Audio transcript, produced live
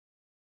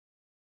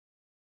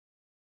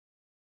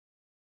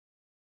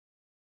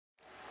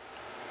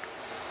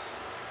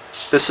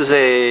This is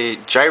a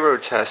gyro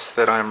test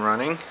that I'm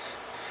running.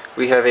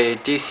 We have a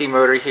DC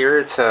motor here.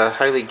 It's a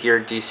highly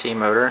geared DC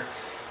motor,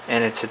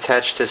 and it's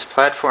attached to this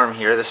platform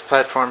here. This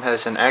platform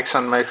has an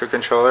Axon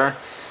Microcontroller,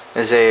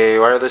 is a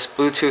wireless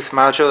Bluetooth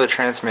module to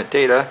transmit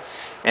data,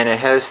 and it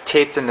has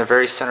taped in the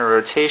very center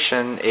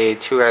rotation a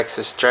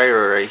 2-axis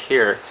gyro right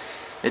here.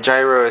 The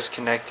gyro is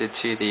connected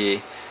to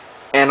the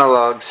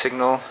analog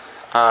signal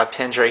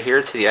pins right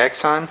here to the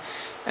Axon,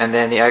 and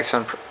then the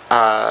Axon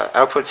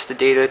outputs the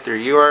data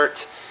through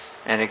UART,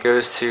 and it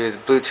goes to the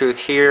Bluetooth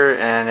here,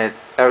 and it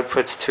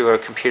outputs to a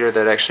computer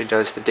that actually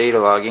does the data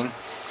logging.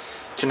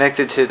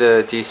 Connected to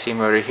the DC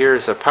motor here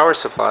is a power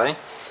supply.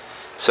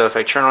 So if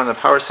I turn on the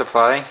power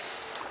supply,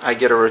 I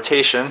get a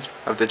rotation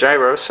of the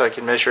gyro, so I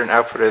can measure an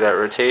output of that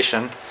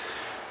rotation.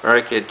 Or I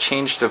could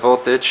change the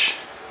voltage,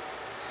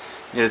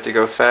 get it to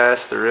go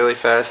fast, or really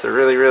fast, or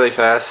really, really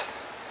fast.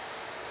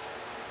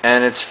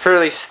 And it's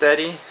fairly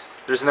steady.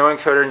 There's no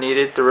encoder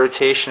needed. The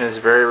rotation is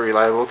very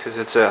reliable because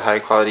it's a high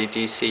quality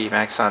DC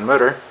Axon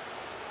motor.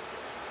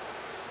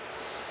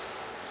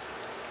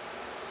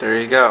 There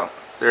you go.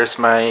 There's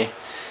my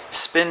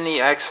spin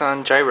the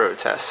Axon gyro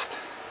test.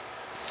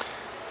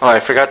 Oh, I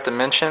forgot to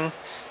mention,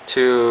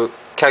 to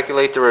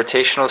calculate the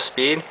rotational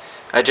speed,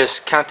 I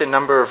just count the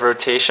number of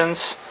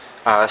rotations,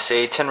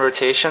 say 10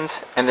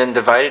 rotations, and then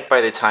divide it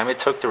by the time it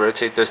took to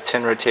rotate those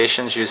 10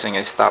 rotations using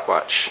a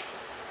stopwatch.